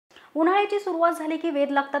उन्हाळ्याची सुरुवात झाली की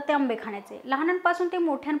वेध लागतात ते आंबे खाण्याचे। लहानांपासून ते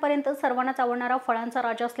मोठ्यांपर्यंत सर्वांनाच आवडणारा फळांचा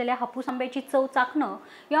राजा असलेल्या हापूस आंब्याची चव चाखणं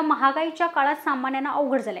या महागाईच्या काळात सामान्यांना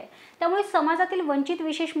अवघड झालंय। त्यामुळे समाजातील वंचित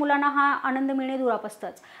विशेष मुलांना हा आनंद मिळणे दुराप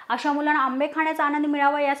असतंच। अशा मुलांना आंबे खाण्याचा आनंद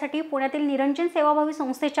मिळावा यासाठी पुण्यातील निरंजन सेवाभावी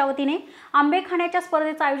संस्थेच्या वतीने आंबे खाण्याच्या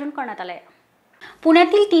स्पर्धेचं आयोजन करण्यात आलंय।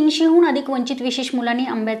 पुण्यातील 300हून अधिक वंचित विशेष मुलांनी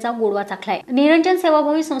आंब्याचा गोडवा चाखलाय। निरंजन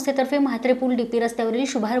सेवाभावी संस्थेतर्फे म्हात्रे पूल डीपी रस्त्यावरील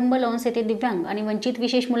शुभारंभ लॉन्स येथे दिव्यांग आणि वंचित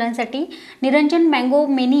विशेष मुलांसाठी निरंजन मँगो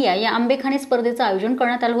मेनिया या आंबे खाणे स्पर्धेचं आयोजन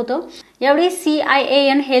करण्यात आलं होतं। यावेळी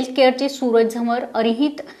CIAN health केअरचे Suraj झमर,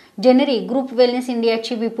 अरिहित जेनेरी, group wellness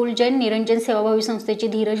इंडियाची विपुल जैन, निरंजन सेवाभावी संस्थेचे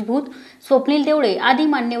धीरज भूत, स्वप्नील देवळे आदी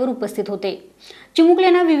मान्यवर उपस्थित होते।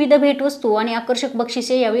 चिमुकल्यांना विविध भेटवस्तू आणि आकर्षक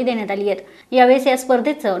बक्षिसे यावेळी देण्यात आली आहेत। यावेळेस या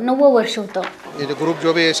स्पर्धेचं 9वं वर्ष होतं। ये जो ग्रुप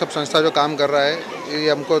जो भी ये सब संस्था जो काम कर रहा है, ये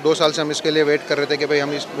हमको 2 साल से हम इसके लिए वेट कर रहे थे कि भाई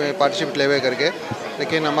हम इसमें पार्टिसिपेट ले हुए करके,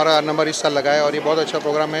 लेकिन हमारा नंबर इस साल लगा है और ये बहुत अच्छा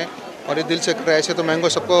प्रोग्राम है और ये दिल से कर रहा है। ऐसे तो मैंगो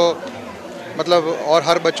सबको मतलब और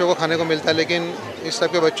हर बच्चों को खाने को मिलता है, लेकिन इस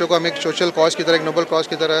सब के बच्चों को हम एक सोशल कॉज की तरह, एक नोबल कॉज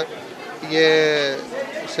की तरह ये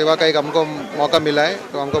सेवा का एक हमको मौका मिला है,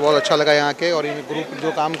 तो हमको बहुत अच्छा लगा यहाँ के। और ये ग्रुप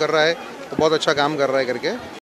जो काम कर रहा है वो बहुत अच्छा काम कर रहा है करके।